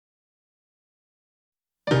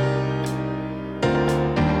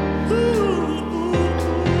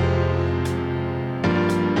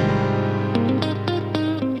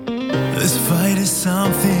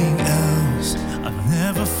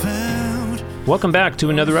Welcome back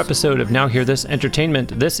to another episode of Now Hear This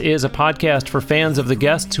Entertainment. This is a podcast for fans of the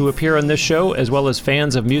guests who appear on this show, as well as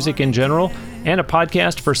fans of music in general, and a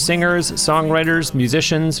podcast for singers, songwriters,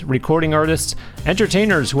 musicians, recording artists,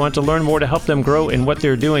 entertainers who want to learn more to help them grow in what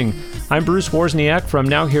they're doing. I'm Bruce Wozniak from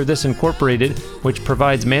Now Hear This Incorporated, which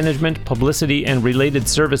provides management, publicity, and related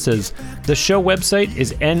services. The show website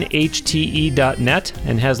is NHTE.net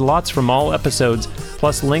and has lots from all episodes,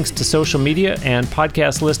 plus links to social media and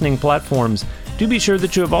podcast listening platforms. Do be sure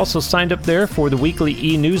that you have also signed up there for the weekly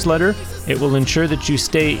e-newsletter. It will ensure that you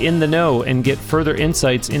stay in the know and get further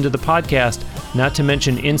insights into the podcast, not to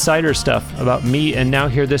mention insider stuff about me and Now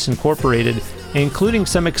Hear This Incorporated, including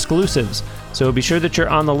some exclusives. So be sure that you're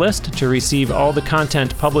on the list to receive all the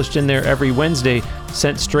content published in there every Wednesday,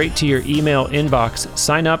 sent straight to your email inbox.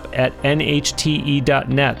 Sign up at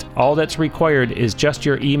nhte.net. All that's required is just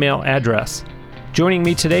your email address. Joining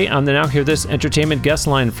me today on the Now Hear This Entertainment guest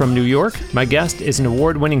line from New York, my guest is an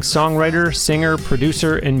award-winning songwriter, singer,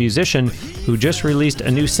 producer, and musician who just released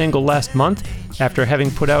a new single last month after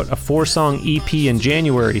having put out a 4-song EP in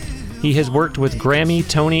January. He has worked with Grammy,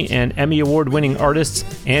 Tony, and Emmy-Award winning artists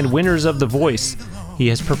and winners of The Voice. He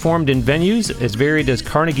has performed in venues as varied as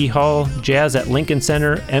Carnegie Hall, Jazz at Lincoln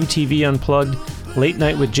Center, MTV Unplugged, Late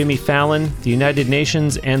Night with Jimmy Fallon, the United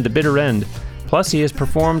Nations, and The Bitter End. Plus, he has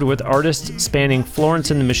performed with artists spanning Florence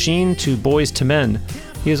The Machine to Boyz II Men.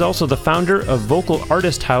 He is also the founder of Vocal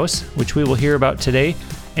Artist House, which we will hear about today,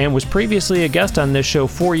 and was previously a guest on this show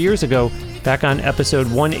 4 years ago, back on episode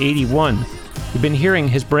 181. We've been hearing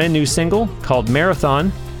his brand new single called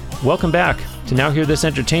Marathon. Welcome back to Now Hear This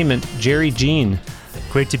Entertainment, Jerry Jean.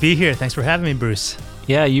 Great to be here. Thanks for having me, Bruce.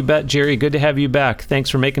 Yeah, you bet, Jerry. Good to have you back. Thanks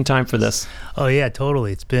for making time for this. Oh, yeah,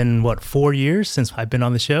 totally. It's been, 4 years since I've been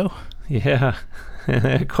on the show? Yeah,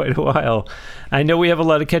 quite a while. I know we have a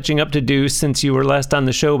lot of catching up to do since you were last on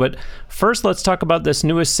the show, but first let's talk about this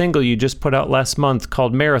newest single you just put out last month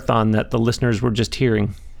called Marathon that the listeners were just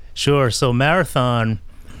hearing. Sure. So Marathon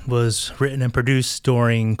was written and produced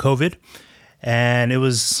during COVID, and it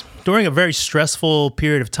was during a very stressful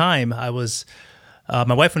period of time. My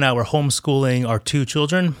wife and I were homeschooling our 2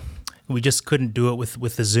 children. We just couldn't do it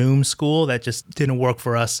with the Zoom school. That just didn't work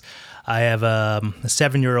for us. I have a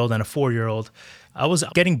 7-year-old and a 4-year-old. I was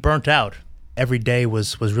getting burnt out. Every day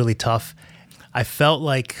was really tough. I felt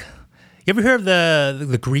like, you ever heard of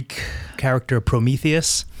the Greek character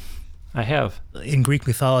Prometheus? I have. In Greek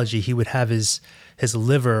mythology, he would have his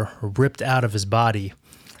liver ripped out of his body.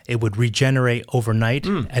 It would regenerate overnight,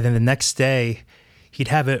 and then the next day, he'd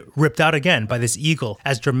have it ripped out again by this eagle.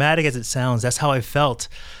 As dramatic as it sounds, that's how I felt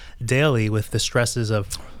daily with the stresses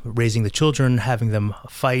of raising the children, having them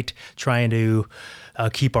fight, trying to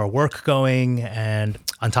keep our work going. And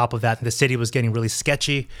on top of that, the city was getting really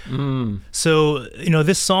sketchy. So,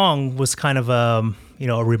 this song was kind of a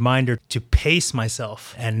reminder to pace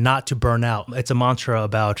myself and not to burn out. It's a mantra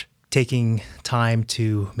about taking time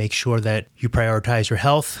to make sure that you prioritize your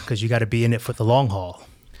health, because you got to be in it for the long haul.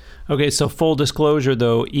 Okay, so full disclosure,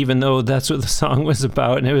 though, even though that's what the song was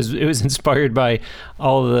about, and it was inspired by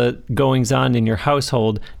all the goings-on in your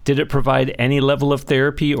household, did it provide any level of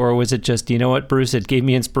therapy, or was it just, you know what, Bruce, it gave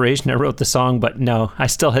me inspiration, I wrote the song, but no, I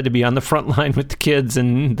still had to be on the front line with the kids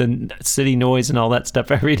and the city noise and all that stuff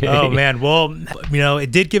every day? Oh, man, well,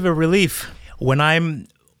 it did give a relief. When I'm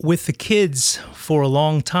with the kids for a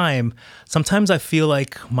long time, sometimes I feel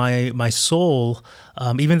like my soul,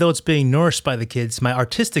 even though it's being nourished by the kids, my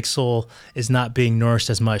artistic soul is not being nourished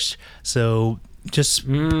as much. So just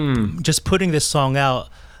putting this song out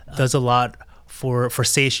does a lot for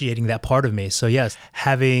satiating that part of me. So yes,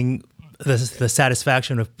 having the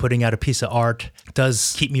satisfaction of putting out a piece of art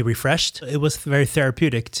does keep me refreshed. It was very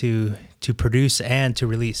therapeutic to produce and to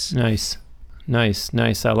release. Nice.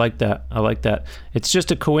 I like that. It's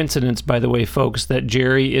just a coincidence, by the way, folks, that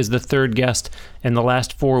Jerry is the third guest in the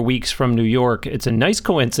last 4 weeks from New York. It's a nice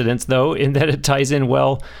coincidence, though, in that it ties in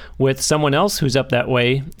well with someone else who's up that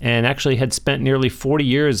way and actually had spent nearly 40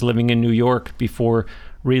 years living in New York before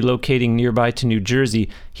relocating nearby to New Jersey.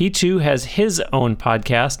 He, too, has his own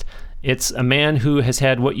podcast. It's a man who has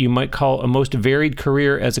had what you might call a most varied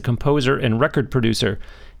career as a composer and record producer.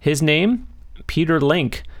 His name, Peter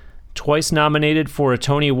Link. Twice nominated for a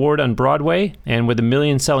Tony Award on Broadway, and with a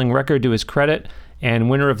million-selling record to his credit, and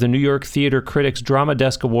winner of the New York Theater Critics Drama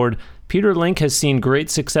Desk Award, Peter Link has seen great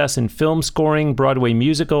success in film scoring, Broadway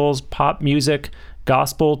musicals, pop music,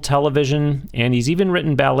 gospel, television, and he's even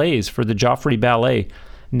written ballets for the Joffrey Ballet.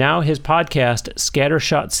 Now his podcast,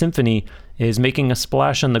 Scattershot Symphony, is making a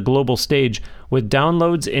splash on the global stage with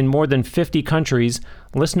downloads in more than 50 countries,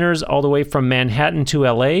 listeners all the way from Manhattan to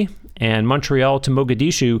LA, and Montreal to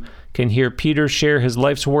Mogadishu can hear Peter share his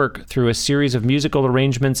life's work through a series of musical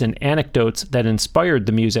arrangements and anecdotes that inspired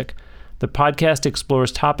the music. The podcast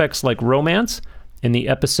explores topics like romance, in the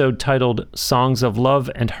episode titled Songs of Love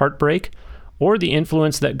and Heartbreak, or the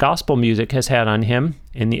influence that gospel music has had on him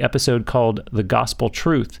in the episode called The Gospel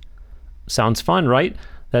Truth. Sounds fun, right?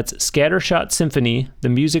 That's Scattershot Symphony, the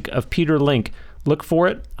music of Peter Link. Look for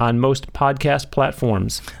it on most podcast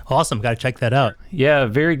platforms. Awesome. Got to check that out. Yeah,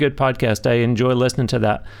 very good podcast. I enjoy listening to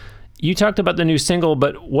that. You talked about the new single,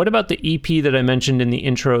 but what about the EP that I mentioned in the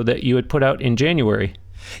intro that you had put out in January?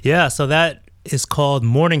 Yeah, so that is called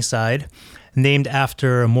Morningside, named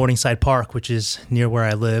after Morningside Park, which is near where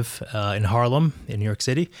I live in Harlem, in New York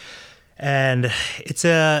City. And it's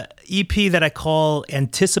a EP that I call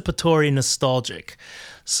anticipatory nostalgic.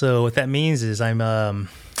 So what that means is I'm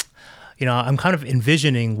kind of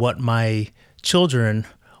envisioning what my children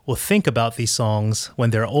will think about these songs when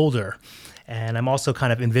they're older. And I'm also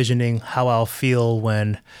kind of envisioning how I'll feel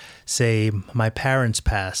when, say, my parents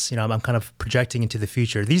pass. I'm kind of projecting into the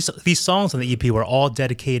future. These songs on the EP were all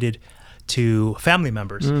dedicated to family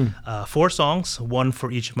members. 4 songs, one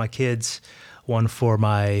for each of my kids, one for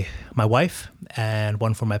my wife, and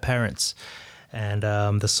one for my parents. And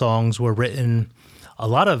the songs were written, a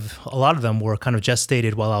lot of them were kind of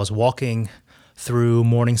gestated while I was walking through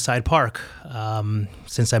Morningside Park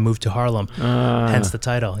since I moved to Harlem, hence the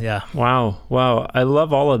title. Yeah. Wow. I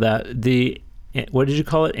love all of that. What did you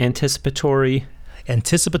call it? Anticipatory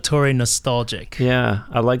nostalgic. Yeah,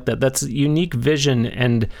 I like that. That's a unique vision,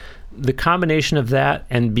 and the combination of that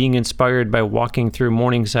and being inspired by walking through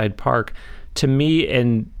Morningside Park, to me,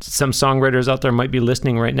 and some songwriters out there might be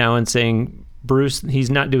listening right now and saying, Bruce, he's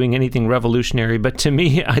not doing anything revolutionary, but to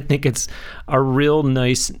me, I think it's a real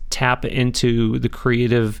nice tap into the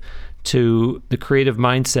creative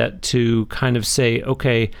mindset to kind of say,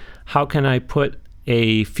 okay, how can I put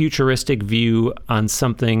a futuristic view on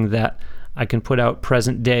something that I can put out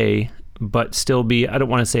present day, but still be, I don't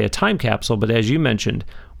want to say a time capsule, but as you mentioned,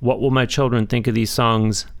 what will my children think of these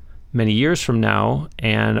songs many years from now?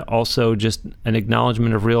 And also just an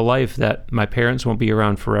acknowledgement of real life that my parents won't be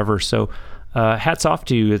around forever. So hats off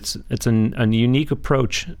to you. It's a unique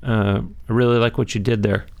approach. I really like what you did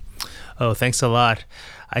there. Oh, thanks a lot.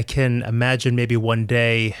 I can imagine maybe one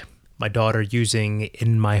day my daughter using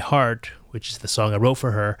In My Heart, which is the song I wrote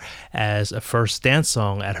for her, as a first dance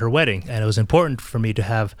song at her wedding. And it was important for me to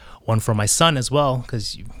have one for my son as well,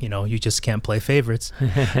 because, you just can't play favorites.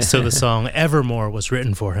 So the song Evermore was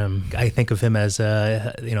written for him. I think of him as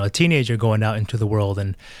a teenager going out into the world,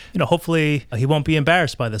 and, hopefully he won't be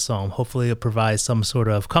embarrassed by the song. Hopefully it provides some sort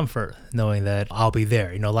of comfort knowing that I'll be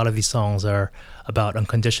there. A lot of these songs are about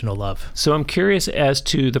unconditional love. So I'm curious as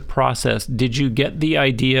to the process. Did you get the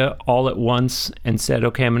idea all at once and said,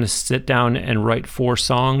 okay, I'm going to sit down and write 4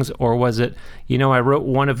 songs? Or was it, I wrote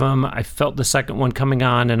one of them, I felt the second one coming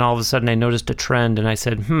on, and all of a sudden I noticed a trend and I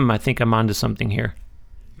said, I think I'm onto something here?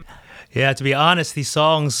 Yeah, to be honest, these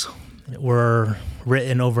songs were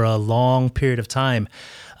written over a long period of time.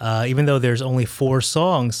 Even though there's only 4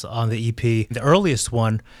 songs on the EP, the earliest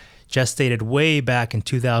one gestated way back in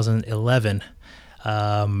 2011.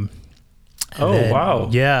 Wow.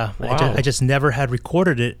 Yeah. Wow. I just never had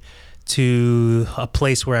recorded it to a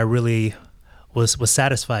place where I really was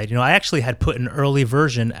satisfied. I actually had put an early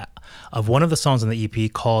version of one of the songs on the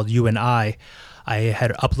EP called You and I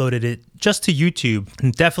had uploaded it just to YouTube,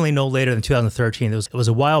 definitely no later than 2013. It was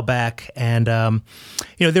a while back. And,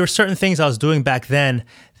 there were certain things I was doing back then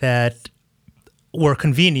that were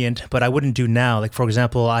convenient, but I wouldn't do now. Like, for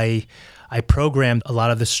example, I programmed a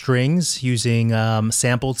lot of the strings using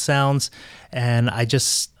sampled sounds, and I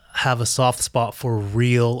just have a soft spot for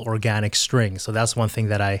real organic strings. So that's one thing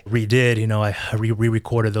that I redid. I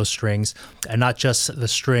re-recorded those strings, and not just the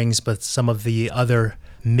strings, but some of the other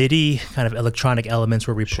MIDI kind of electronic elements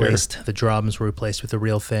were replaced. Sure. The drums were replaced with the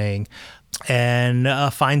real thing, and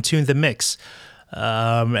fine-tuned the mix.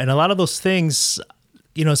 And a lot of those things,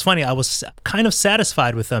 it's funny, I was kind of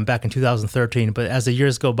satisfied with them back in 2013, but as the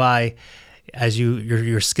years go by, as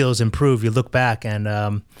your skills improve, you look back,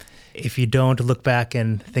 and if you don't look back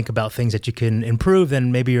and think about things that you can improve,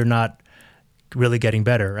 then maybe you're not really getting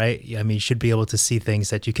better, right? I mean, you should be able to see things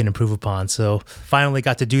that you can improve upon. So finally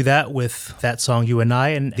got to do that with that song, You and I,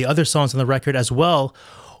 and the other songs on the record as well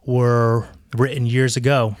were written years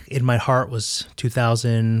ago. In My Heart was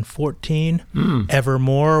 2014.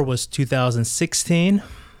 Evermore was 2016.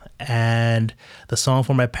 And the song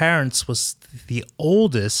for my parents was the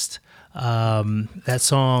oldest. That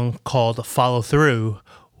song called Follow Through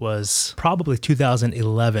was probably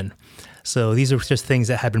 2011. So these are just things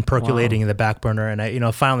that had been percolating in the back burner, and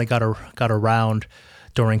I finally got around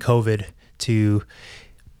during COVID to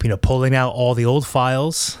pulling out all the old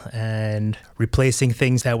files and replacing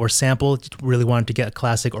things that were sampled. Really wanted to get a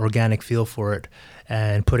classic organic feel for it,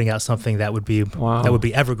 and putting out something that would be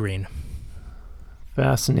evergreen.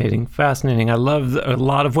 Fascinating. I love a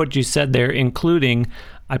lot of what you said there, including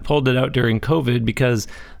I pulled it out during COVID because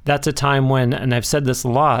that's a time when, and I've said this a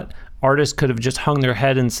lot, artists could have just hung their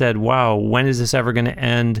head and said, wow, when is this ever going to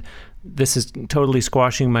end? This is totally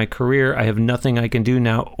squashing my career. I have nothing I can do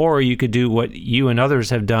now. Or you could do what you and others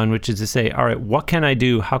have done, which is to say, all right, what can I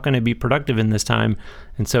do? How can I be productive in this time?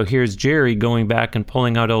 And so here's Jerry going back and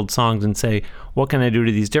pulling out old songs and say, what can I do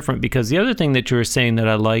to these different? Because the other thing that you were saying that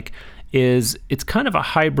I like is it's kind of a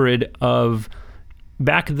hybrid of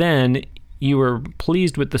back then you were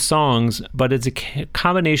pleased with the songs, but it's a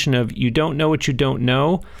combination of you don't know what you don't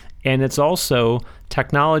know, and it's also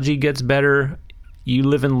technology gets better, you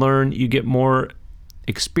live and learn, you get more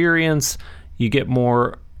experience, you get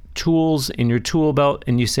more tools in your tool belt,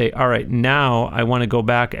 and you say, all right, now I want to go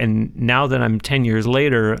back, and now that I'm 10 years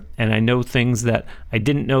later and I know things that I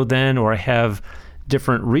didn't know then, or I have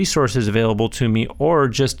different resources available to me, or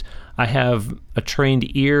just I have a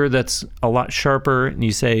trained ear that's a lot sharper, and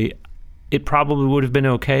you say, it probably would have been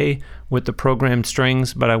okay with the programmed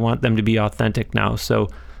strings, but I want them to be authentic now. So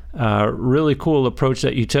really cool approach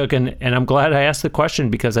that you took, and I'm glad I asked the question,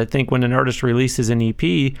 because I think when an artist releases an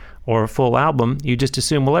EP or a full album, you just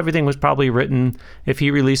assume, well, everything was probably written. If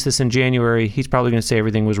he released this in January, he's probably going to say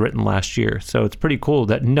everything was written last year. So it's pretty cool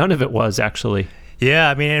that none of it was, actually. Yeah,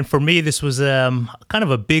 I mean, and for me, this was kind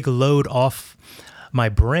of a big load off my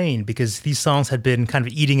brain, because these songs had been kind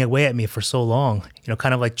of eating away at me for so long,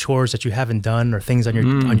 kind of like chores that you haven't done or things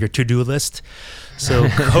on your to-do list. So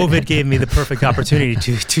COVID gave me the perfect opportunity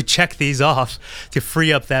to check these off, to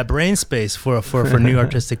free up that brain space for new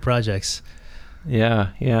artistic projects.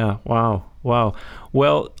 Yeah. Wow.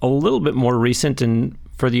 Well, a little bit more recent, and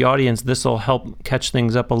for the audience, this will help catch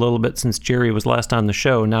things up a little bit since Jerry was last on the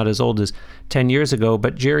show, not as old as 10 years ago.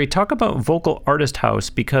 But Jerry, talk about Vocal Artist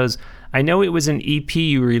House, because I know it was an EP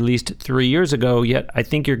you released 3 years ago, yet I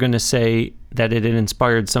think you're going to say that it had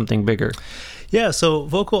inspired something bigger. Yeah, so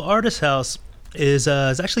Vocal Artist House is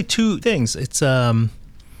actually two things. It's a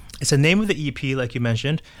name of the EP, like you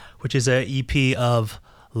mentioned, which is an EP of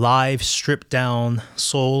live stripped down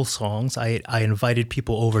soul songs. I invited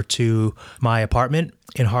people over to my apartment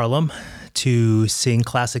in Harlem to sing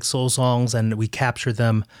classic soul songs, and we captured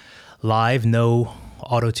them live, no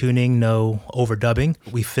auto-tuning, no overdubbing.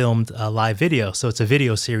 We filmed a live video, so it's a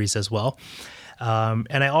video series as well.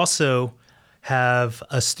 And I also have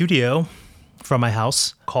a studio from my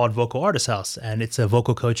house called Vocal Artist House, and it's a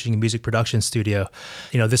vocal coaching and music production studio.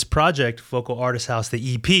 This project, Vocal Artist House,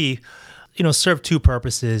 the EP, served two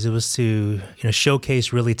purposes. It was to,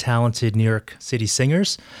 showcase really talented New York City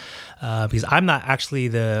singers, because I'm not actually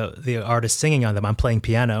the artist singing on them. I'm playing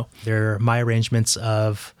piano. They're my arrangements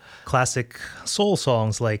of classic soul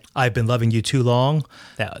songs like I've Been Loving You Too Long,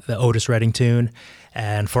 the Otis Redding tune,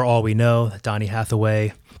 and For All We Know, Donny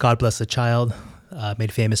Hathaway, God Bless the Child,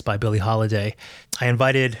 made famous by Billie Holiday. I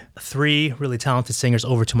invited 3 really talented singers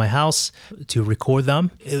over to my house to record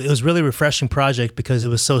them. It was a really refreshing project because it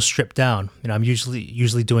was so stripped down. I'm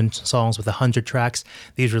usually doing songs with 100 tracks.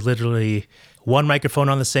 These were literally one microphone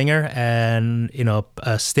on the singer and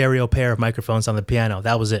a stereo pair of microphones on the piano.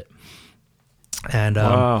 That was it. And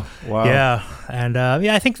wow. Yeah, and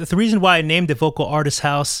I think the reason why I named it Vocal Artist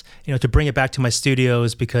House, to bring it back to my studio,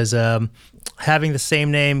 is because having the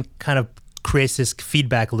same name kind of creates this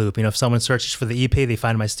feedback loop. If someone searches for the EP, they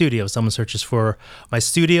find my studio. If someone searches for my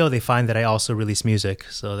studio, they find that I also release music.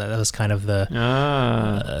 So that was kind of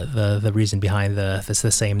the reason behind the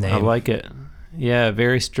same name. I like it. Yeah,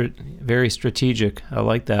 very strategic. I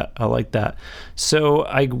like that. So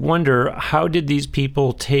I wonder, how did these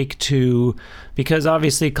people take to, because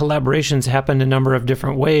obviously collaborations happen a number of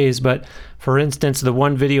different ways, but for instance, the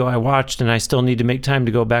one video I watched, and I still need to make time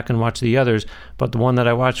to go back and watch the others, but the one that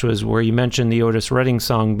I watched was where you mentioned the Otis Redding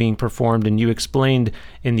song being performed, and you explained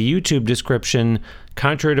in the YouTube description,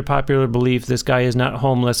 contrary to popular belief, this guy is not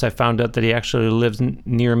homeless. I found out that he actually lives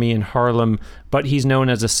near me in Harlem, but he's known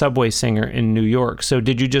as a subway singer in New York. So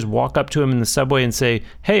did you just walk up to him in the subway and say,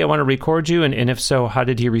 hey, I want to record you? And if so, how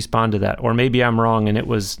did he respond to that? Or maybe I'm wrong and it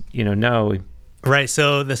was, no. Right.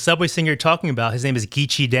 So the subway singer you're talking about, his name is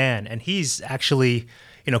Geechee Dan, and he's actually,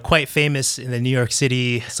 quite famous in the New York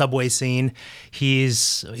City subway scene.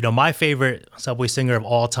 He's, my favorite subway singer of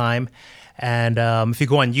all time. And if you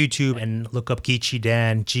go on YouTube and look up Geechee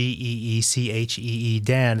Dan, Geechee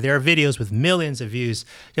Dan, there are videos with millions of views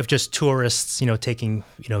of just tourists, taking,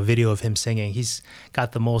 video of him singing. He's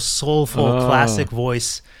got the most soulful, classic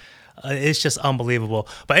voice. It's just unbelievable.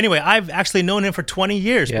 But anyway, I've actually known him for 20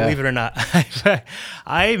 years, believe it or not.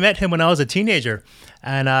 I met him when I was a teenager,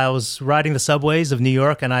 and I was riding the subways of New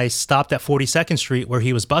York, and I stopped at 42nd Street where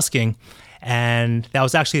he was busking, and that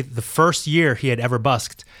was actually the first year he had ever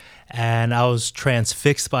busked. And I was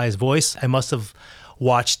transfixed by his voice. I must have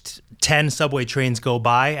watched 10 subway trains go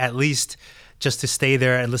by, at least, just to stay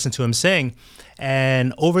there and listen to him sing.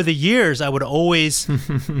 And over the years, I would always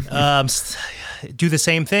do the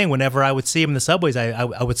same thing. Whenever I would see him in the subways,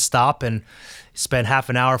 I would stop and spend half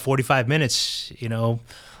an hour, 45 minutes,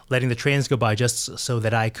 letting the trains go by just so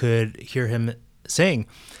that I could hear him sing.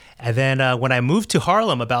 And then when I moved to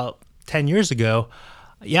Harlem about 10 years ago,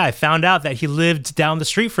 I found out that he lived down the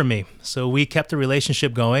street from me. So we kept a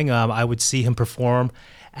relationship going. I would see him perform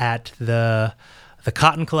at the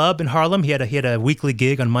Cotton Club in Harlem. He had a weekly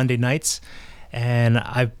gig on Monday nights. And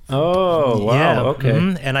I've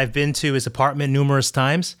and I've been to his apartment numerous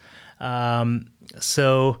times.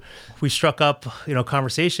 So we struck up,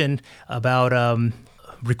 conversation about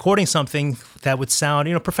recording something that would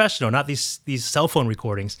sound, professional, not these cell phone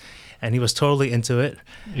recordings. And he was totally into it.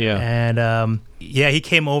 Yeah. And he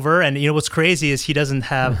came over, and what's crazy is he doesn't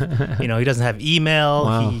have, he doesn't have email.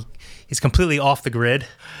 Wow. He's completely off the grid.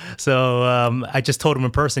 So I just told him in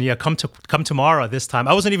person, come tomorrow at this time.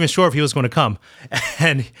 I wasn't even sure if he was going to come.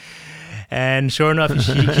 And sure enough,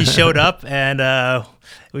 he showed up, and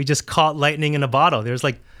we just caught lightning in a bottle. There's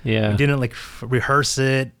we didn't rehearse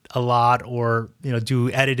it a lot or, do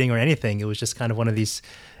editing or anything. It was just kind of one of these,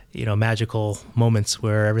 magical moments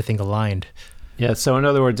where everything aligned. Yeah, so in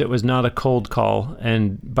other words, it was not a cold call.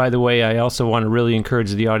 And by the way, I also want to really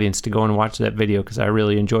encourage the audience to go and watch that video because I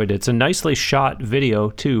really enjoyed it. It's a nicely shot video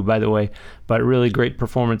too, by the way, but really great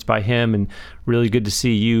performance by him and really good to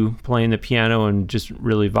see you playing the piano and just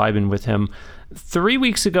really vibing with him. 3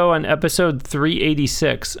 weeks ago on episode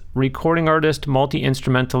 386, recording artist,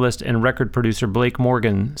 multi-instrumentalist, and record producer Blake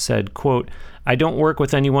Morgan said, quote, "I don't work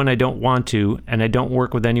with anyone I don't want to, and I don't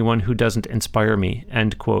work with anyone who doesn't inspire me,"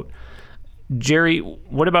 end quote. Jerry,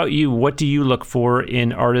 what about you? What do you look for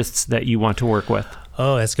in artists that you want to work with?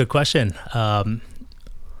 Oh, that's a good question. I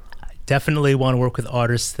definitely want to work with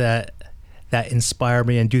artists that inspire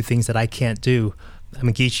me and do things that I can't do. I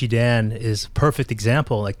mean, Geechee Dan is a perfect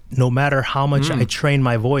example. No matter how much I train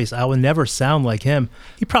my voice, I will never sound like him.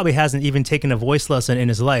 He probably hasn't even taken a voice lesson in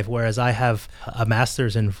his life, whereas I have a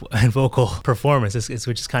master's in vocal performance,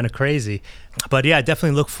 which is kind of crazy. But I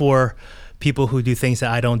definitely look for people who do things that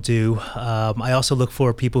I don't do. I also look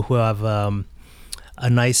for people who have a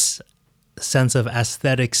nice sense of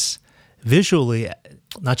aesthetics visually,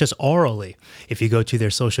 not just orally. If you go to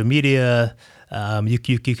their social media, you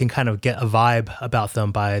can kind of get a vibe about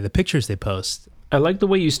them by the pictures they post. I like the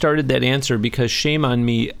way you started that answer because shame on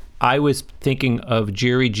me, I was thinking of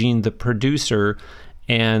Jerry Jean, the producer,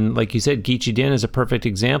 and like you said, Geechee Dan is a perfect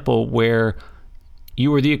example where you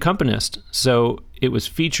were the accompanist. So it was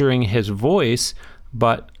featuring his voice,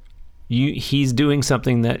 but he's doing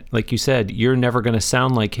something that, like you said, you're never going to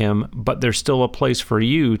sound like him, but there's still a place for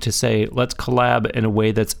you to say, let's collab in a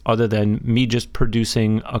way that's other than me just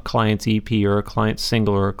producing a client's EP or a client's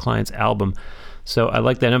single or a client's album. So I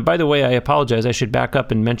like that. And by the way, I apologize. I should back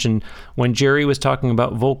up and mention when Jerry was talking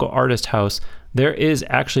about Vocal Artist House, there is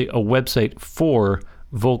actually a website for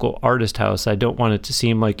Vocal Artist House. I don't want it to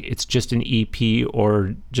seem like it's just an EP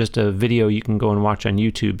or just a video you can go and watch on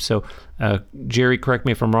YouTube. So Jerry, correct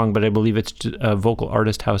me if I'm wrong, but I believe it's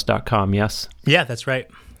vocalartisthouse.com, yes? Yeah, that's right.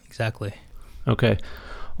 Exactly. Okay.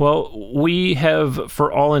 Well, we have,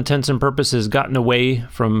 for all intents and purposes, gotten away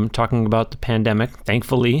from talking about the pandemic,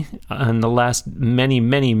 thankfully, in the last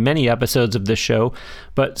many episodes of this show.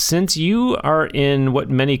 But since you are in what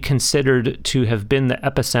many considered to have been the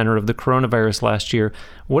epicenter of the coronavirus last year,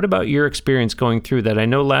 what about your experience going through that? I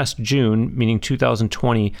know last June, meaning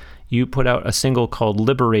 2020, you put out a single called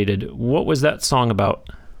Liberated. What was that song about?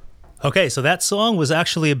 Okay, so that song was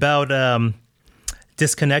actually about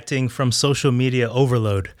disconnecting from social media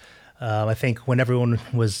overload. I think when everyone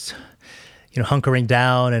was, hunkering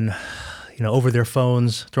down and, over their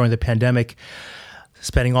phones during the pandemic,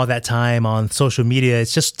 spending all that time on social media,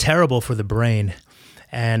 it's just terrible for the brain.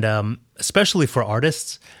 And especially for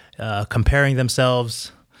artists, comparing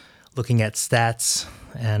themselves, looking at stats.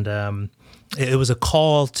 And it was a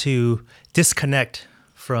call to disconnect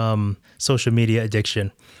from social media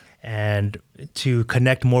addiction and to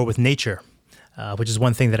connect more with nature. Which is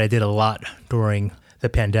one thing that I did a lot during the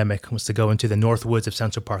pandemic, was to go into the North Woods of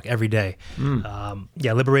Central Park every day.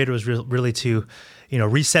 Liberator was really to,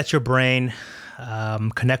 reset your brain,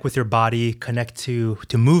 connect with your body, connect to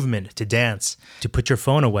movement, to dance, to put your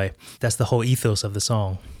phone away. That's the whole ethos of the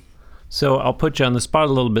song. So I'll put you on the spot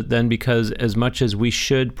a little bit then, because as much as we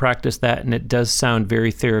should practice that, and it does sound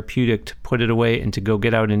very therapeutic to put it away and to go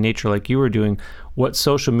get out in nature like you were doing, what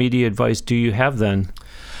social media advice do you have then?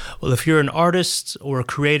 Well, if you're an artist or a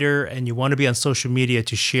creator and you want to be on social media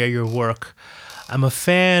to share your work, I'm a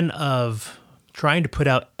fan of trying to put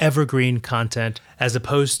out evergreen content as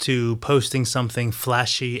opposed to posting something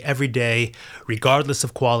flashy every day, regardless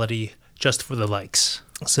of quality, just for the likes.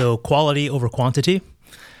 So quality over quantity.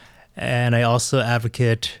 And I also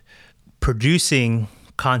advocate producing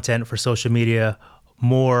content for social media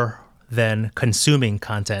more than consuming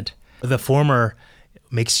content. The former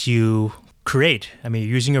makes you create. I mean,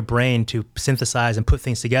 you're using your brain to synthesize and put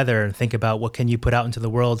things together and think about what can you put out into the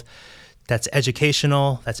world that's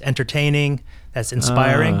educational, that's entertaining, that's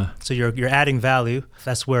inspiring. So you're adding value.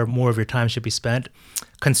 That's where more of your time should be spent.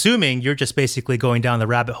 Consuming, you're just basically going down the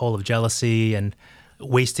rabbit hole of jealousy and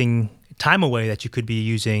wasting time away that you could be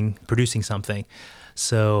using producing something.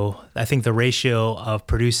 So I think the ratio of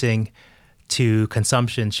producing to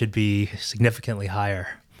consumption should be significantly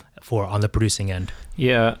higher on the producing end.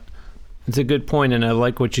 Yeah, it's a good point, and I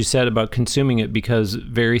like what you said about consuming it, because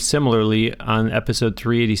very similarly on episode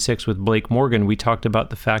 386 with Blake Morgan, we talked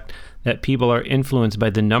about the fact that people are influenced by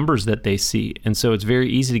the numbers that they see. And so it's very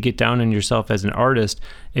easy to get down on yourself as an artist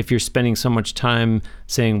if you're spending so much time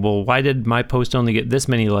saying, well, why did my post only get this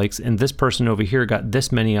many likes and this person over here got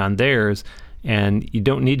this many on theirs? And you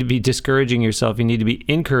don't need to be discouraging yourself. You need to be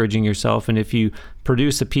encouraging yourself. And if you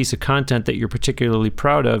produce a piece of content that you're particularly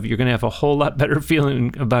proud of, you're going to have a whole lot better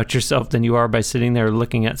feeling about yourself than you are by sitting there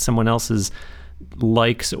looking at someone else's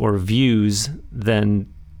likes or views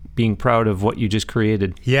than being proud of what you just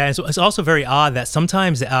created. Yeah, it's also very odd that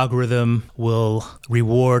sometimes the algorithm will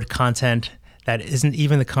reward content that isn't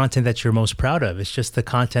even the content that you're most proud of. It's just the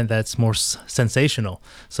content that's more sensational.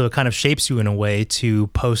 So it kind of shapes you in a way to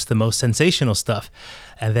post the most sensational stuff.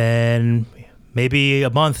 And then maybe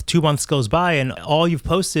a month, 2 months goes by and all you've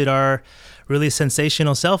posted are really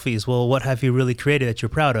sensational selfies. Well, what have you really created that you're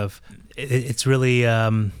proud of? It's really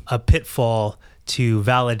a pitfall to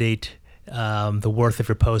validate the worth of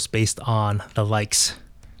your post based on the likes.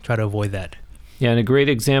 Try to avoid that. Yeah, and a great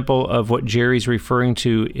example of what Jerry's referring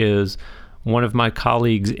to is one of my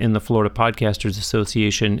colleagues in the Florida Podcasters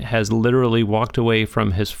Association has literally walked away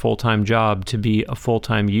from his full-time job to be a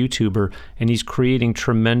full-time YouTuber, and he's creating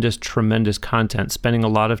tremendous content, spending a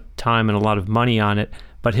lot of time and a lot of money on it.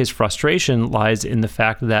 But his frustration lies in the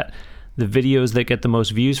fact that the videos that get the most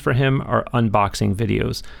views for him are unboxing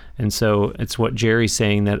videos. And so it's what Jerry's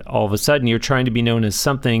saying, that all of a sudden you're trying to be known as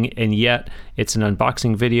something, and yet it's an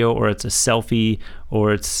unboxing video, or it's a selfie,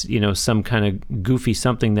 or it's, some kind of goofy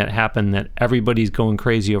something that happened that everybody's going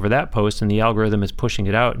crazy over that post, and the algorithm is pushing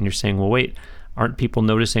it out, and you're saying, well, wait, aren't people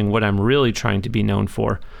noticing what I'm really trying to be known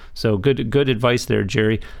for? So good advice there,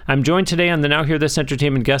 Jerry. I'm joined today on the Now Hear This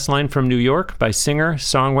Entertainment guest line from New York by singer,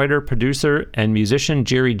 songwriter, producer, and musician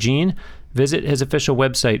Jerry Jean. Visit his official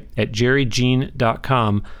website at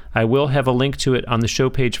jerryjean.com. I will have a link to it on the show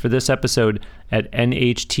page for this episode at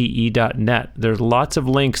NHTE.net. There's lots of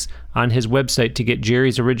links on his website to get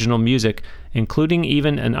Jerry's original music, including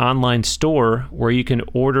even an online store where you can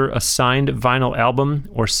order a signed vinyl album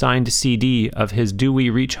or signed CD of his Do We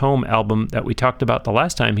Reach Home album that we talked about the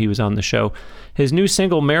last time he was on the show. His new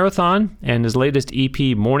single, Marathon, and his latest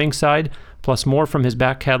EP, Morningside, plus more from his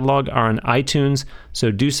back catalog are on iTunes, so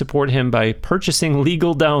do support him by purchasing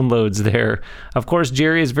legal downloads there. Of course,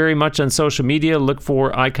 Jerry is very much on social media. Look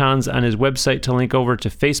for icons on his website to link over to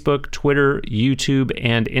Facebook, Twitter, YouTube,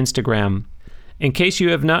 and Instagram. In case you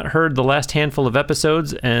have not heard the last handful of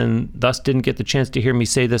episodes and thus didn't get the chance to hear me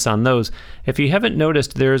say this on those, if you haven't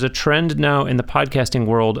noticed, there is a trend now in the podcasting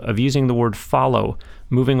world of using the word follow,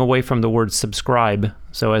 moving away from the word subscribe,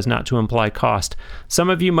 so as not to imply cost. Some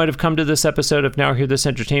of you might have come to this episode of Now Hear This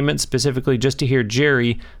Entertainment specifically just to hear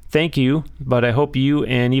Jerry. Thank you, but I hope you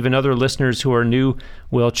and even other listeners who are new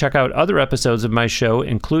will check out other episodes of my show,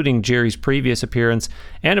 including Jerry's previous appearance,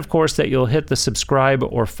 and of course that you'll hit the subscribe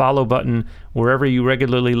or follow button wherever you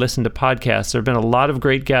regularly listen to podcasts. There have been a lot of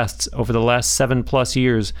great guests over the last 7+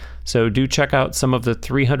 years, so do check out some of the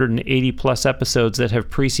 380+ episodes that have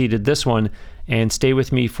preceded this one, and stay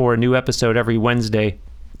with me for a new episode every Wednesday.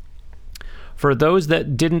 For those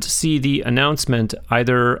that didn't see the announcement,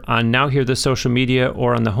 either on Now Hear This social media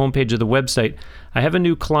or on the homepage of the website, I have a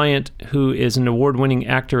new client who is an award-winning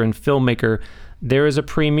actor and filmmaker There is a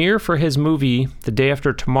premiere for his movie The Day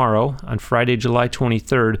After Tomorrow on Friday, July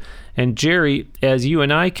 23rd. And Jerry, as you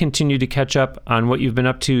and I continue to catch up on what you've been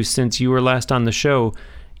up to since you were last on the show,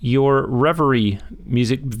 your Reverie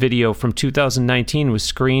music video from 2019 was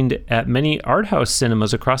screened at many art house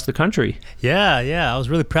cinemas across the country. Yeah, I was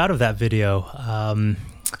really proud of that video.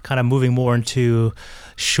 Kind of moving more into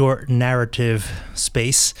short narrative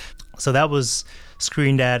space. So that was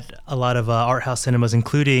screened at a lot of art house cinemas,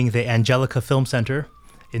 including the Angelica Film Center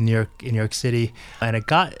in New York City. And it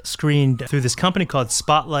got screened through this company called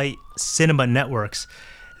Spotlight Cinema Networks.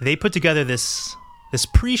 They put together this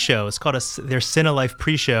pre-show. It's called their CineLife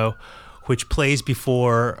pre-show, which plays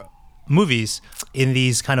before movies in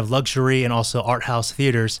these kind of luxury and also art house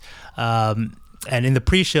theaters. And in the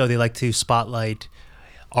pre-show, they like to spotlight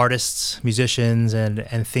artists, musicians,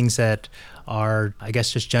 and things that are, I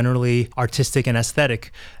guess, just generally artistic and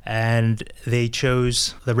aesthetic. And they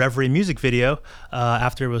chose the Reverie music video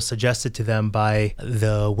after it was suggested to them by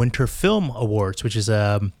the Winter Film Awards, which is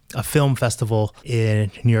a film festival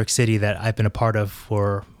in New York City that I've been a part of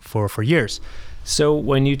for years. So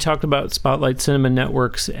when you talked about Spotlight Cinema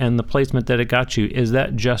Networks and the placement that it got you, is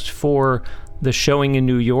that just for the showing in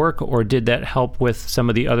New York, or did that help with some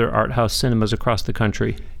of the other art house cinemas across the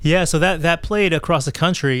country? Yeah, so that played across the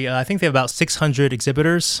country. I think they have about 600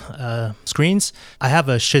 exhibitors, screens. I have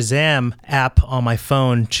a Shazam app on my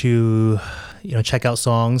phone to check out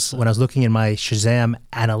songs. When I was looking in my Shazam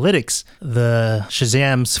analytics, the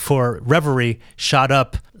Shazams for Reverie shot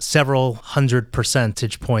up several hundred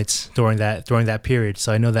percentage points during that period.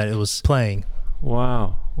 So I know that it was playing.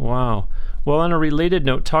 Wow. Well, on a related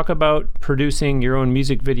note, talk about producing your own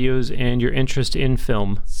music videos and your interest in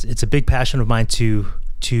film. It's a big passion of mine to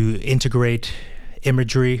integrate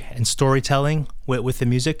imagery and storytelling with the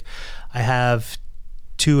music. I have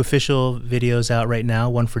 2 official videos out right now,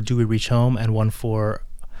 one for Do We Reach Home and one for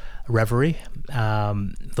Reverie.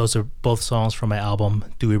 Those are both songs from my album,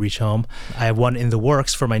 Do We Reach Home. I have one in the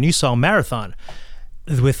works for my new song, Marathon.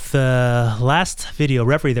 With the last video,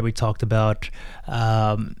 Reverie, that we talked about,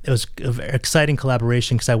 it was an exciting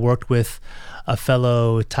collaboration because I worked with a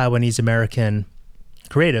fellow Taiwanese-American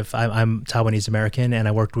creative. I'm Taiwanese-American, and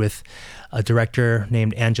I worked with a director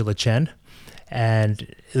named Angela Chen.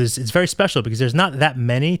 And it's very special because there's not that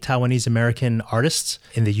many Taiwanese-American artists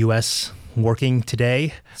in the U.S. working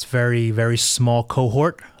today. It's a very, very small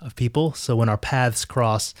cohort of people. So when our paths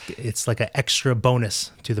cross, it's like an extra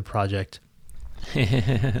bonus to the project.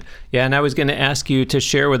 Yeah, and I was going to ask you to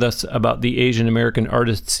share with us about the Asian American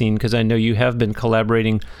artist scene, because I know you have been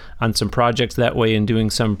collaborating on some projects that way and doing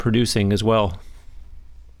some producing as well.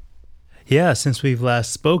 Yeah, since we've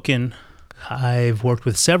last spoken, I've worked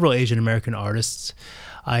with several Asian American artists.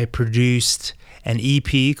 I produced an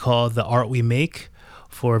EP called The Art We Make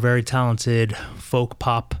for a very talented folk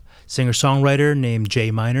pop singer-songwriter named Jay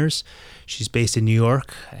Miners. She's based in New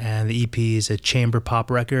York, and the EP is a chamber pop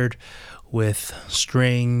record with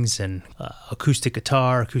strings and acoustic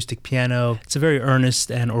guitar, acoustic piano. It's a very earnest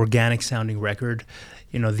and organic sounding record.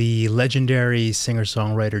 The legendary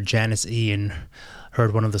singer-songwriter Janis Ian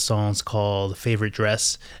heard one of the songs called Favorite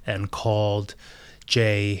Dress and called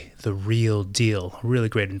Jay the Real Deal. A really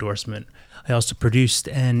great endorsement. I also produced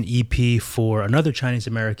an EP for another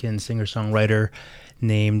Chinese-American singer-songwriter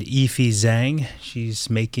named Yifi Zhang. She's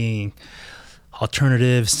making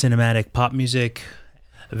alternative cinematic pop music,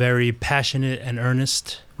 very passionate and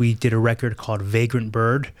earnest. We did a record called Vagrant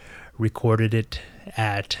Bird, recorded it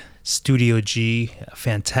at Studio G, a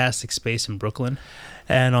fantastic space in Brooklyn.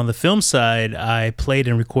 And on the film side, I played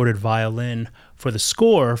and recorded violin for the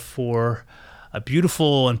score for a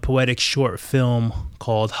beautiful and poetic short film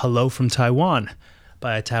called Hello from Taiwan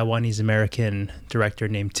by a Taiwanese-American director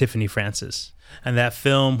named Tiffany Francis. And that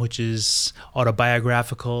film, which is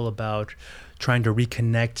autobiographical about trying to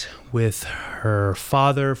reconnect with her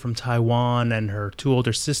father from Taiwan and her 2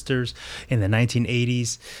 older sisters in the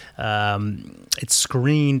 1980s. It's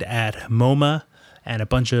screened at MoMA and a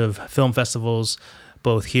bunch of film festivals,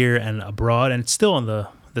 both here and abroad, and it's still on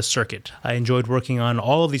the circuit. I enjoyed working on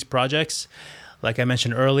all of these projects. Like I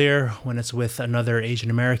mentioned earlier, when it's with another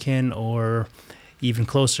Asian American or even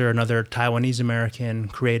closer, another Taiwanese American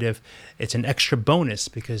creative, it's an extra bonus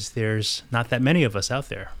because there's not that many of us out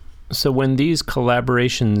there. So when these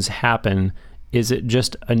collaborations happen, Is it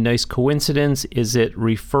just a nice coincidence? Is it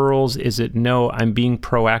referrals? Is it no, I'm being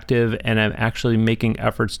proactive and I'm actually making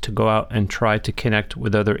efforts to go out and try to connect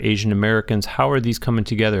with other Asian Americans? How are these coming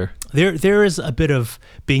together? There is a bit of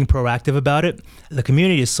being proactive about it. The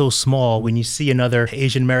community is so small. When you see another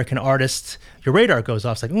Asian American artist, your radar goes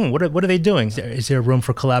off. It's like, what are they doing? Is there room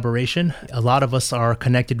for collaboration? A lot of us are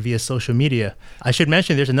connected via social media. I should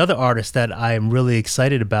mention there's another artist that I'm really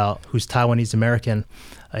excited about who's Taiwanese American,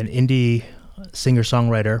 an indie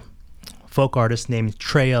singer-songwriter, folk artist named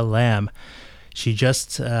Treya Lam. She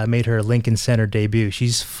just made her Lincoln Center debut.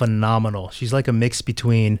 She's phenomenal. She's like a mix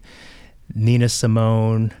between Nina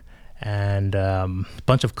Simone and a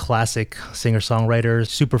bunch of classic singer-songwriters,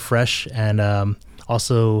 super fresh, and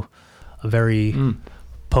also a very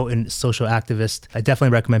potent social activist. I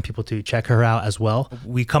definitely recommend people to check her out as well.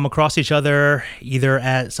 We come across each other either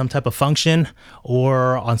at some type of function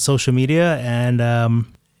or on social media, and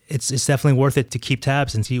it's definitely worth it to keep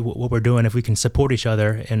tabs and see what we're doing, if we can support each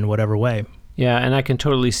other in whatever way. Yeah, and I can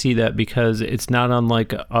totally see that, because it's not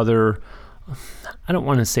unlike other, I don't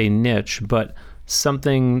want to say niche, but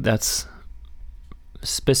something that's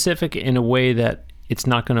specific in a way that it's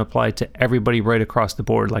not going to apply to everybody right across the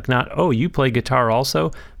board. Like not, oh, you play guitar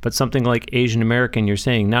also, but something like Asian American, you're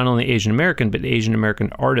saying not only Asian American, but Asian American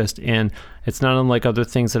artist. And it's not unlike other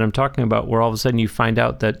things that I'm talking about, where all of a sudden you find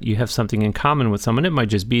out that you have something in common with someone. It might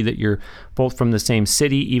just be that you're both from the same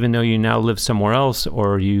city, even though you now live somewhere else,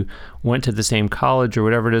 or you went to the same college or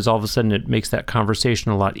whatever it is. All of a sudden it makes that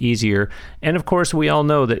conversation a lot easier. And of course, we all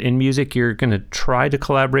know that in music, you're going to try to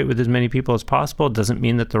collaborate with as many people as possible. It doesn't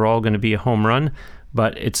mean that they're all going to be a home run,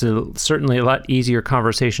 but it's certainly a lot easier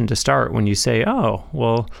conversation to start when you say, oh,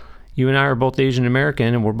 well, you and I are both Asian American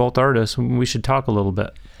and we're both artists. We should talk a little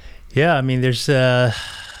bit. Yeah, I mean, there's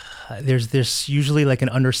usually like an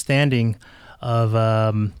understanding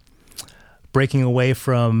of breaking away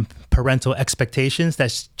from parental expectations.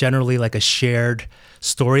 That's generally like a shared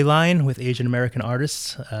storyline with Asian American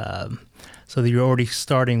artists. So that you're already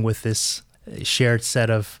starting with this shared set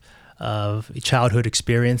of childhood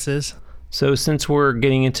experiences. So since we're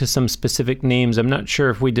getting into some specific names, I'm not sure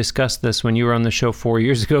if we discussed this when you were on the show 4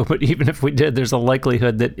 years ago, but even if we did, there's a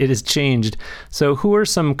likelihood that it has changed. So who are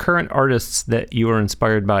some current artists that you are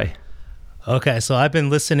inspired by? Okay, so I've been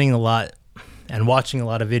listening a lot and watching a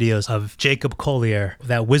lot of videos of Jacob Collier,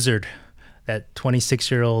 that wizard, that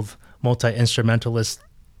 26-year-old multi-instrumentalist,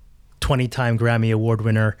 20-time Grammy Award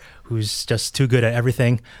winner who's just too good at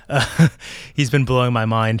everything. He's been blowing my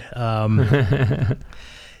mind.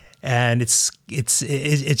 And it's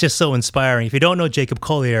just so inspiring. If you don't know Jacob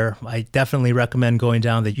Collier, I definitely recommend going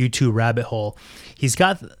down the YouTube rabbit hole. He's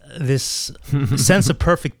got this sense of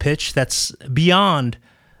perfect pitch that's beyond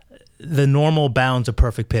the normal bounds of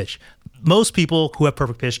perfect pitch. Most people who have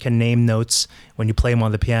perfect pitch can name notes when you play them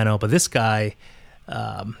on the piano, but this guy,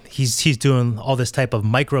 he's doing all this type of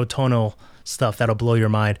microtonal stuff that'll blow your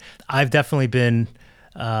mind. I've definitely been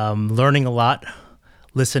learning a lot,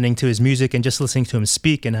 listening to his music and just listening to him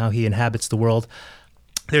speak and how he inhabits the world.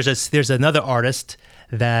 There's another artist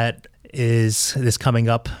that is coming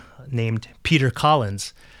up named Peter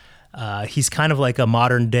Collins. He's kind of like a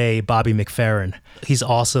modern day Bobby McFerrin. He's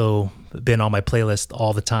also been on my playlist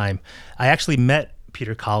all the time. I actually met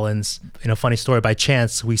Peter Collins, in a funny story, by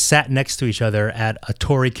chance. We sat next to each other at a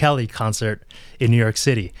Tori Kelly concert in New York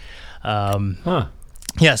City.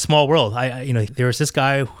 Yeah, small world. There was this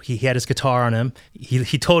guy. He had his guitar on him.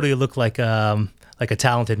 He totally looked like a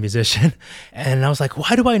talented musician, and I was like,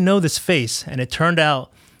 why do I know this face? And it turned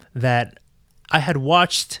out that I had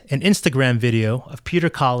watched an Instagram video of Peter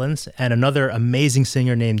Collins and another amazing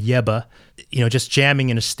singer named Yeba, just jamming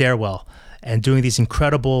in a stairwell and doing these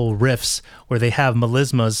incredible riffs where they have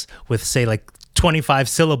melismas with, say, like 25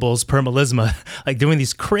 syllables per melisma, like doing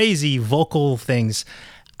these crazy vocal things.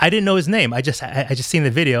 I didn't know his name. I just seen the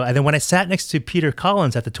video, and then when I sat next to Peter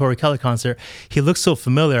Collins at the Tori Kelly concert, he looked so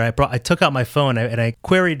familiar. I took out my phone and I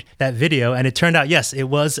queried that video, and it turned out, yes, it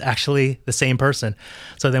was actually the same person.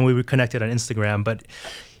 So then we were connected on Instagram. But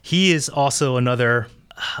he is also another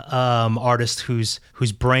artist whose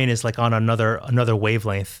brain is like on another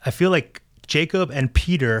wavelength. I feel like Jacob and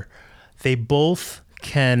Peter, they both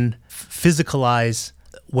can physicalize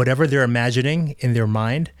whatever they're imagining in their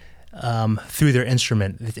mind through their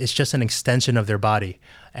instrument. It's just an extension of their body,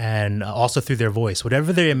 and also through their voice.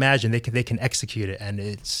 Whatever they imagine, they can execute it, and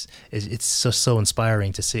it's so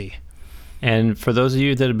inspiring to see. And for those of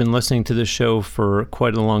you that have been listening to this show for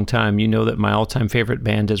quite a long time, you know that my all-time favorite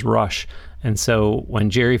band is Rush. And so when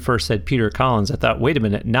Jerry first said Peter Collins, I thought, wait a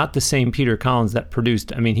minute, not the same Peter Collins that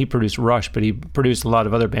produced, he produced Rush, but he produced a lot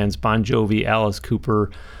of other bands, Bon Jovi, Alice Cooper,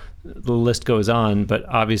 the list goes on, but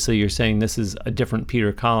obviously you're saying this is a different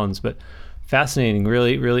Peter Collins, but fascinating,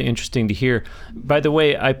 really, really interesting to hear. By the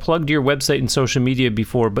way, I plugged your website and social media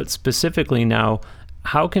before, but specifically now,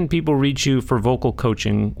 how can people reach you for vocal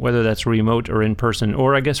coaching, whether that's remote or in person,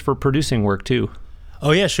 or I guess for producing work too?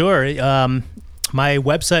 Oh, yeah, sure. My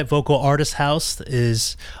website, Vocal Artist House,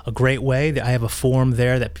 is a great way. I have a form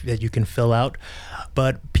there that you can fill out.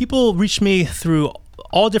 But people reach me through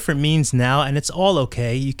all different means now, and it's all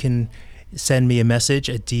okay. You can send me a message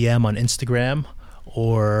at DM on Instagram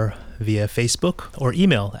or via Facebook, or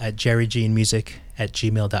email at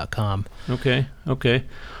jerryjeanmusic@gmail.com. Okay.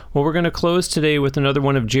 Well, we're going to close today with another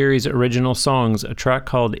one of Jerry's original songs, a track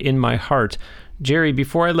called In My Heart. Jerry,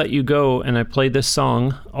 before I let you go and I play this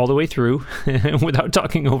song all the way through without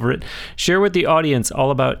talking over it, share with the audience all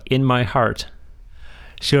about In My Heart.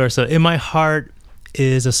 Sure. So In My Heart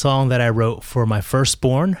is a song that I wrote for my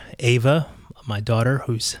firstborn, Ava, my daughter,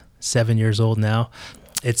 who's 7 years old now.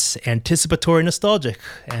 It's anticipatory nostalgic,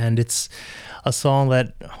 and it's a song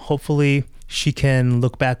that hopefully she can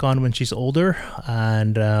look back on when she's older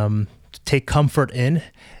and take comfort in.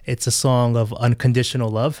 It's a song of unconditional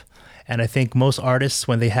love. And I think most artists,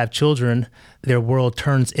 when they have children, their world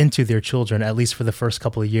turns into their children, at least for the first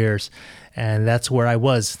couple of years. And that's where I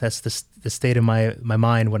was. That's the state of my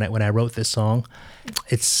mind when I wrote this song.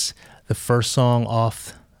 It's the first song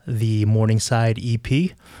off the Morningside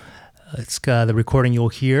EP. It's the recording you'll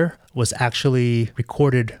hear was actually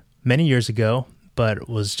recorded many years ago, but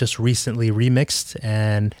was just recently remixed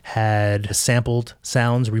and had sampled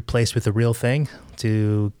sounds replaced with the real thing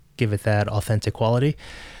to give it that authentic quality.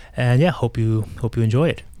 And yeah, hope you enjoy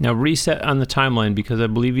it. Now reset on the timeline, because I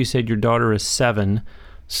believe you said your daughter is 7.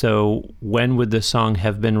 So when would this song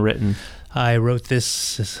have been written? I wrote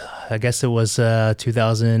this, I guess it was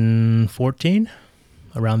 2014,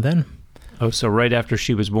 around then. Oh, so right after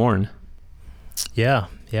she was born. Yeah,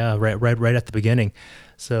 right at the beginning.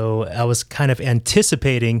 So I was kind of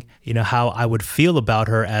anticipating, how I would feel about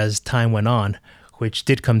her as time went on, which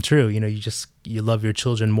did come true. You love your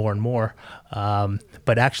children more and more.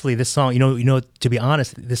 But actually, this song, to be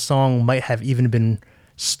honest, this song might have even been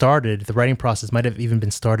started. The writing process might have even been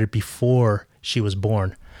started before she was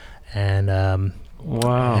born, and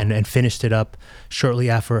wow, and finished it up shortly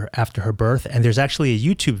after her birth. And there's actually a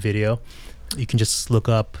YouTube video. You can just look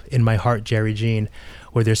up "In My Heart, Jerry Jean,"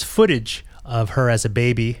 where there's footage of her as a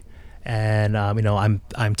baby, and I'm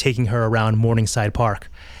taking her around Morningside Park.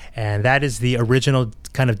 And that is the original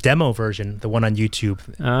kind of demo version, the one on YouTube.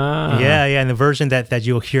 Yeah, and the version that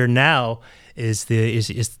you'll hear now is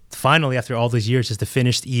finally, after all these years, is the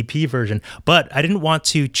finished EP version. But I didn't want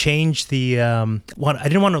to change the I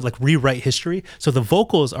didn't want to rewrite history. So the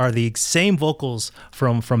vocals are the same vocals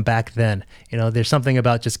from back then. There's something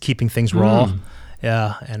about just keeping things raw.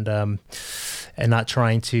 Yeah, and not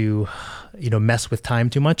trying to mess with time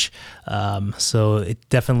too much. So it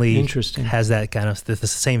definitely has that kind of the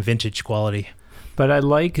same vintage quality. But I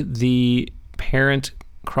like the parent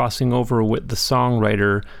crossing over with the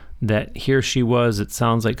songwriter, that here she was, it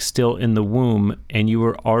sounds like still in the womb, and you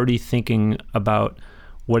were already thinking about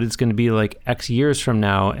what it's going to be like X years from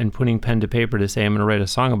now and putting pen to paper to say, I'm going to write a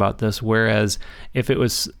song about this. Whereas if it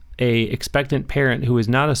was a expectant parent who is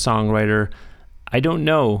not a songwriter, I don't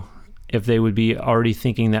know if they would be already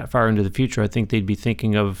thinking that far into the future. I think they'd be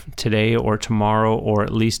thinking of today or tomorrow, or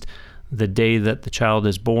at least the day that the child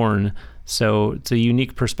is born. So it's a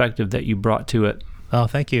unique perspective that you brought to it. Oh,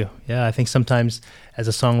 thank you. Yeah, I think sometimes as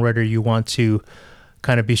a songwriter, you want to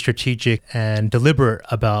kind of be strategic and deliberate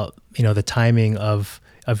about, the timing of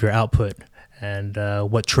your output and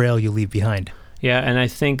what trail you leave behind. Yeah, and I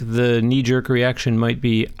think the knee-jerk reaction might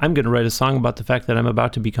be, I'm going to write a song about the fact that I'm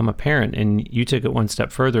about to become a parent. And you took it one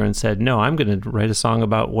step further and said, no, I'm going to write a song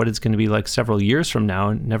about what it's going to be like several years from now,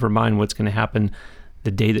 and never mind what's going to happen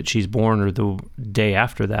the day that she's born or the day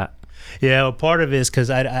after that. Yeah, well, part of it is because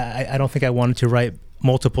I don't think I wanted to write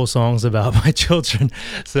multiple songs about my children.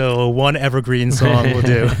 So one evergreen song will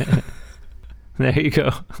do. There you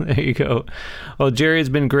go. Well, Jerry, it's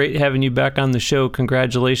been great having you back on the show.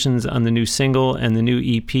 Congratulations on the new single and the new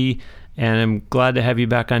EP. And I'm glad to have you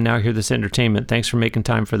back on Now Hear This Entertainment. Thanks for making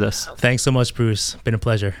time for this. Thanks so much, Bruce. Been a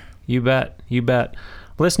pleasure. You bet.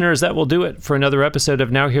 Listeners, that will do it for another episode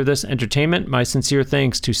of Now Hear This Entertainment. My sincere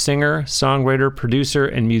thanks to singer, songwriter, producer,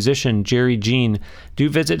 and musician Jerry Jean. Do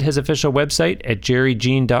visit his official website at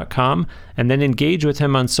jerryjean.com and then engage with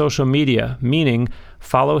him on social media, meaning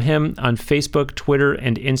Follow him on Facebook, Twitter,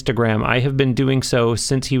 and Instagram. I have been doing so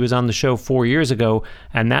since he was on the show 4 years ago,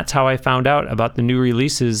 and that's how I found out about the new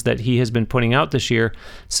releases that he has been putting out this year.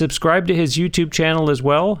 Subscribe to his YouTube channel as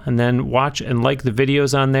well, and then watch and like the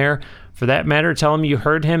videos on there. For that matter, tell him you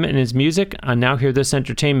heard him and his music on Now Hear This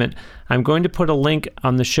Entertainment. I'm going to put a link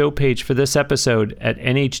on the show page for this episode at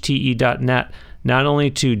nhte.net, not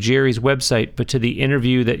only to Jerry's website, but to the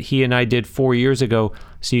interview that he and I did 4 years ago,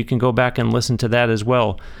 so you can go back and listen to that as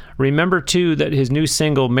well. Remember, too, that his new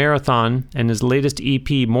single, Marathon, and his latest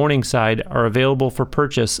EP, Morningside, are available for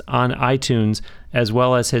purchase on iTunes, as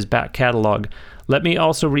well as his back catalog. Let me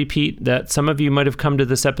also repeat that some of you might have come to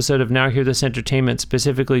this episode of Now Hear This Entertainment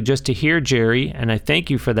specifically just to hear Jerry, and I thank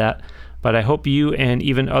you for that. But I hope you and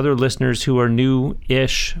even other listeners who are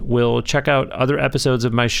new-ish will check out other episodes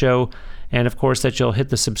of my show, and of course that you'll hit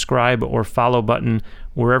the subscribe or follow button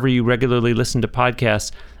wherever you regularly listen to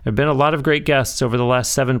podcasts. There have been a lot of great guests over the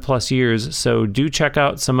last 7+ years, so do check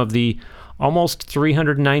out some of the almost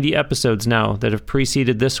 390 episodes now that have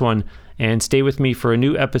preceded this one, and stay with me for a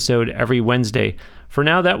new episode every Wednesday. For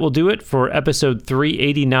now, that will do it for episode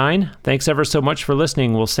 389. Thanks ever so much for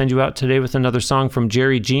listening. We'll send you out today with another song from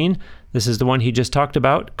Jerry Jean. This is the one he just talked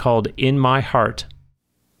about, called In My Heart.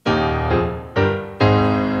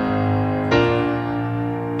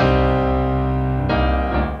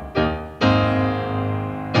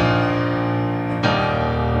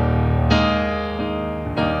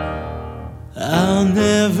 I'll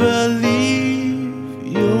never leave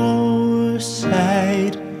your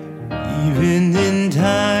side, even in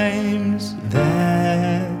times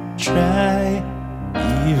that try,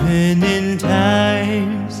 even in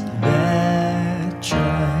times that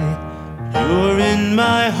try. You're in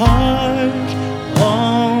my heart,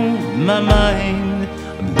 on my mind.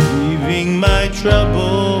 I'm leaving my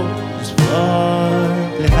troubles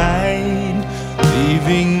far behind,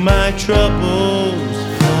 leaving my troubles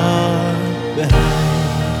far behind.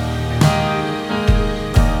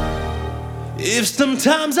 If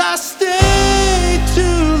sometimes I stay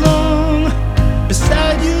too long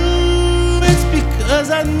beside you, it's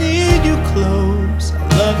because I need you close. I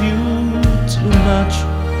love you too much.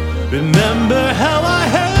 Remember how I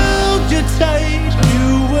held you tight.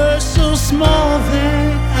 You were so small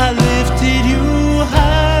then, I lifted you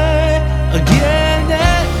high again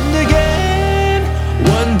and again.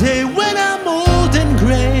 One day when I'm old and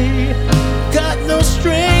gray, got no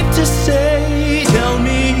strength to say, tell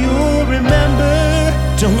me you'll remember.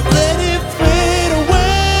 Don't let it fade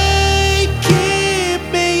away. Keep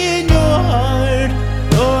me in your heart,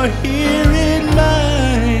 or here in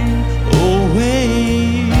mine,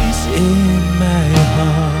 always in my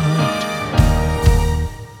heart.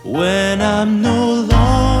 When I'm no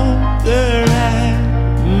longer at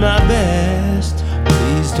my best,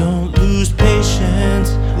 please don't lose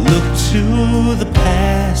patience. Look to the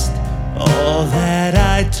past. All that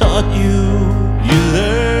I taught you, you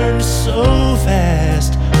learned so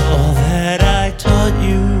fast. All that I taught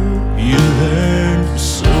you, you learned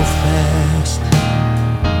so fast.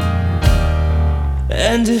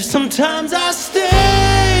 And if sometimes I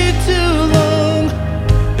stay too long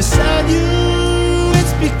beside you,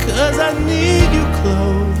 it's because I need you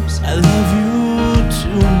close. I love you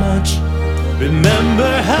too much.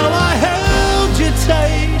 Remember how I held you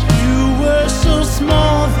tight. You were so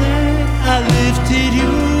small then, I lifted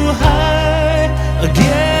you high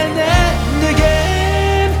again and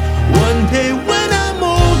again. One day when I'm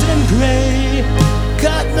old and gray,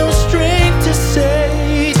 got no strength to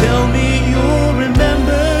say, tell me you'll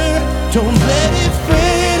remember. Don't let it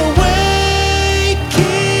fade away.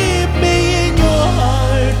 Keep me in your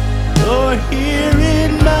heart, or here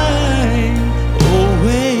in mine,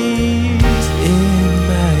 always in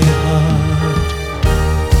my heart.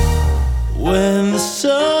 When the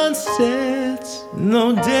sun sets,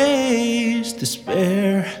 no days to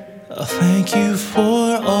spare, I'll thank you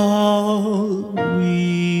for all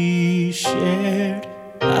we shared.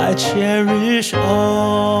 I cherish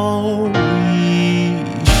all we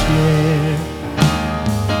shared.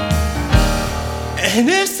 And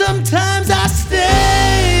if sometimes I stay